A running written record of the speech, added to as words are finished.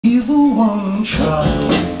Evil one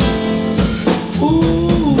child.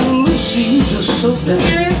 Ooh, Lucy's just so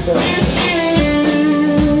damn bad.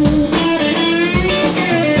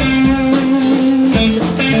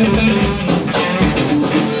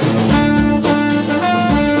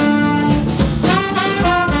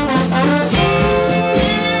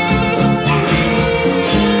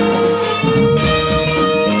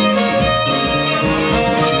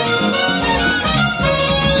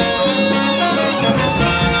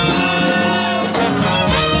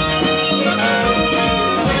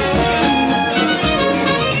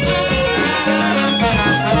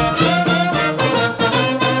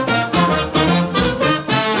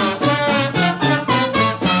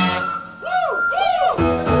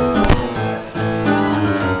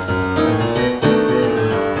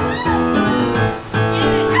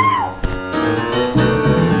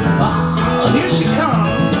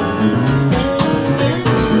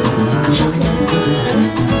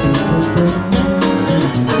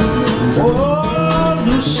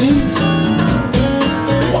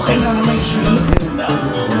 Walking down the main street looking down.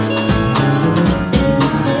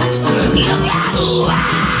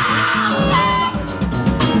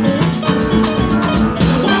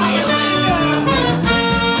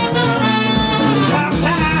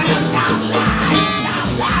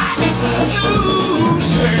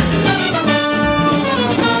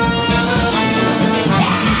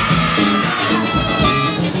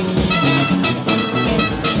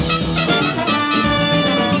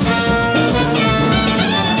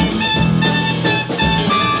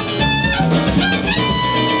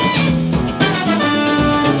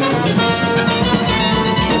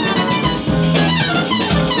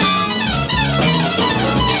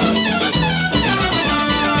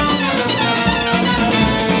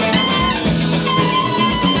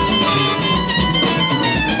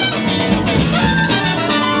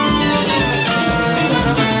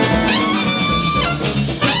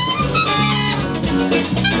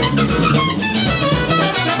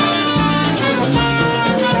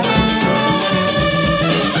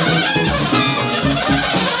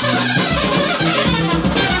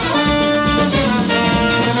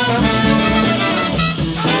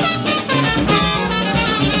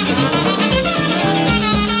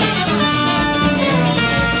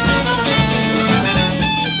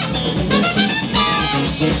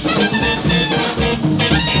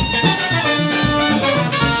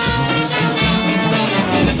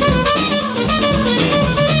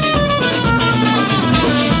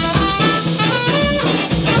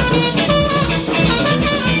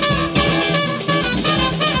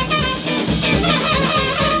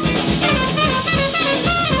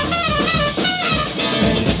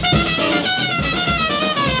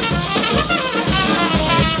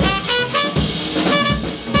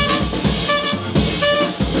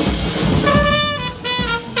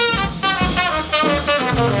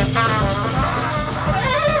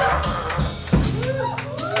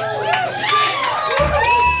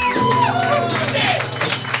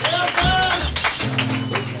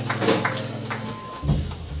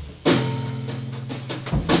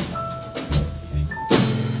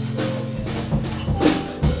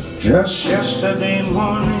 Just yesterday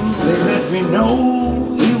morning, they let me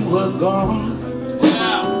know you were gone.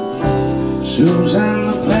 Susan,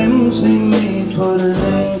 the plans they made put an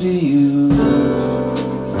end to you.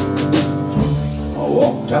 I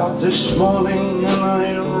walked out this morning and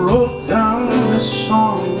I wrote down this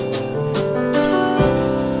song.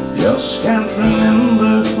 Just can't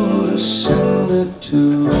remember who to send it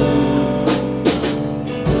to.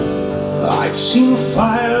 I've seen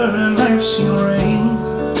fire and I've seen rain.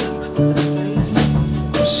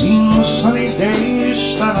 I've seen the sunny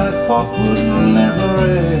days that I thought would never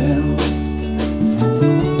end.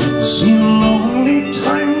 I've seen lonely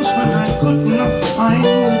times when I could not find a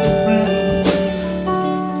friend.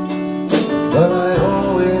 But I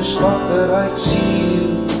always thought that I'd see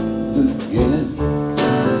you again.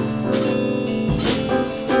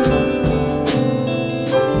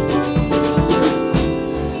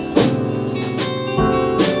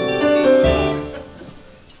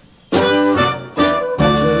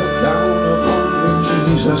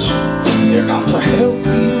 You got to help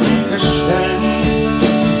me make a stand.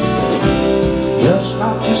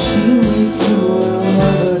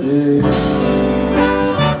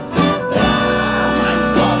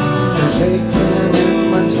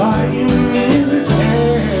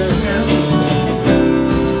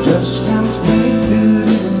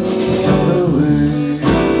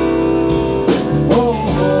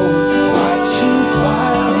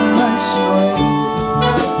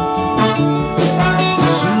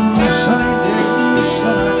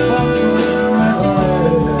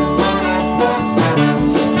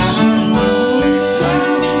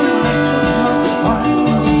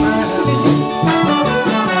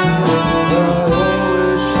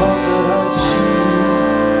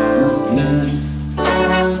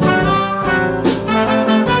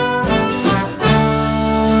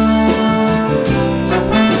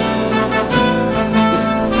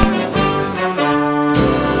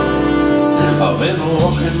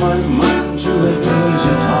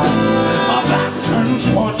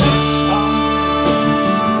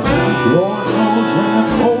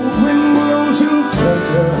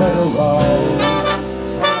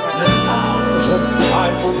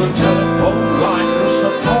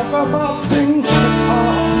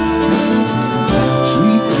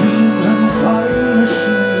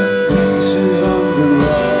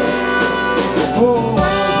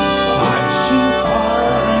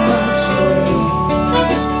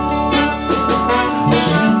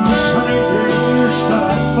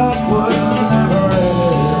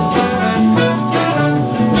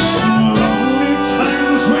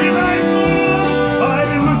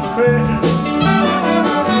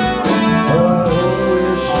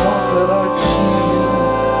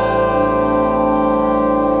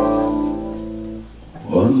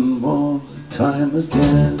 time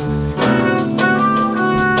again.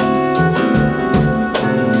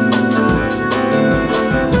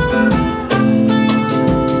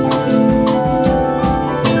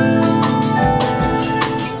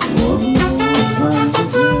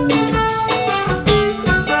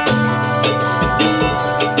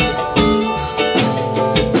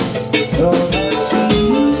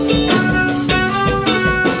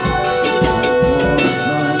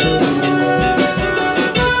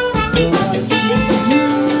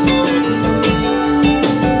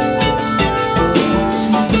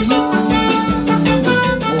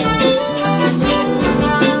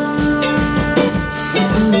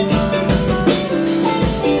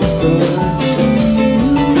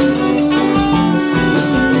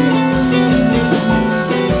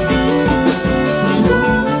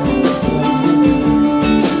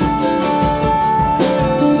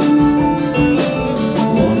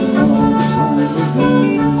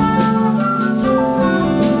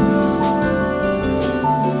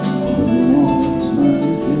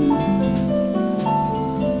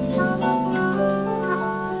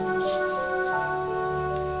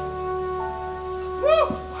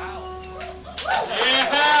 Yeah.